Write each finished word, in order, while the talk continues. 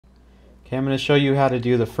Okay, I'm going to show you how to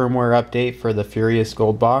do the firmware update for the Furious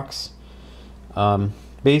Gold box.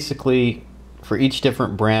 Basically, for each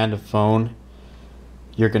different brand of phone,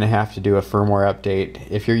 you're going to have to do a firmware update.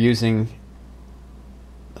 If you're using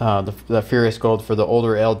the Furious Gold for the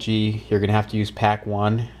older LG, you're going to have to use Pack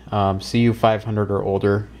 1. CU500 or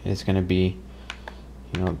older is going to be,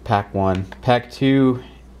 Pack 1. Pack 2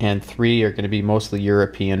 and 3 are going to be mostly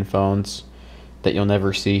European phones that you'll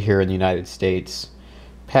never see here in the United States.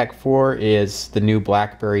 Pack 4 is the new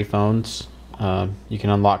BlackBerry phones. You can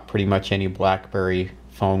unlock pretty much any BlackBerry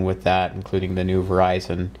phone with that, including the new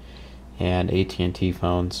Verizon and AT&T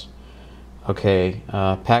phones. Okay,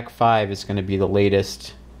 Pack 5 is going to be the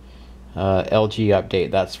latest LG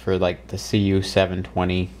update. That's for like the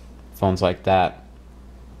CU720 phones like that.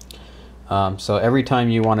 So every time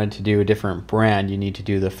you wanted to do a different brand, you need to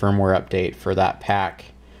do the firmware update for that pack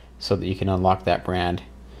so that you can unlock that brand.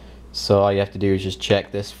 So all you have to do is just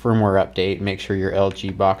check this firmware update, make sure your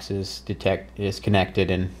LG box is connected,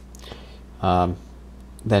 and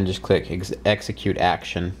then just click execute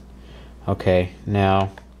action. Okay,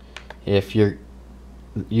 now if you're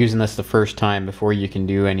using this the first time, before you can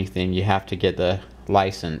do anything, you have to get the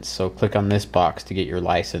license. So click on this box to get your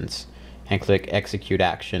license and click execute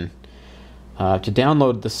action. To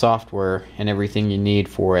download the software and everything you need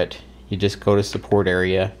for it, you just go to support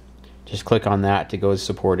area. Just click on that to go to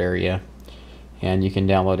support area, and you can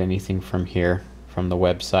download anything from here, from the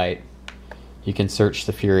website. You can search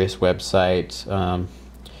the Furious website.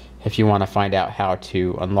 If you want to find out how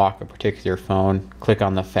to unlock a particular phone, click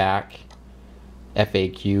on the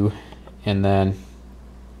FAQ, and then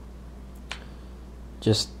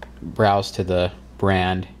just browse to the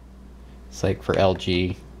brand. It's like for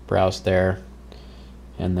LG, browse there,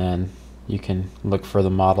 and then you can look for the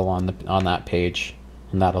model on that page,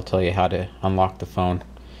 and that'll tell you how to unlock the phone.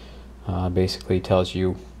 Basically tells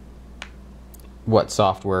you what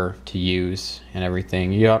software to use and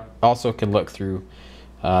everything. You also can look through,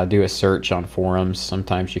 do a search on forums.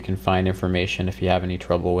 Sometimes you can find information if you have any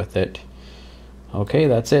trouble with it. Okay,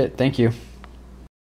 that's it. Thank you.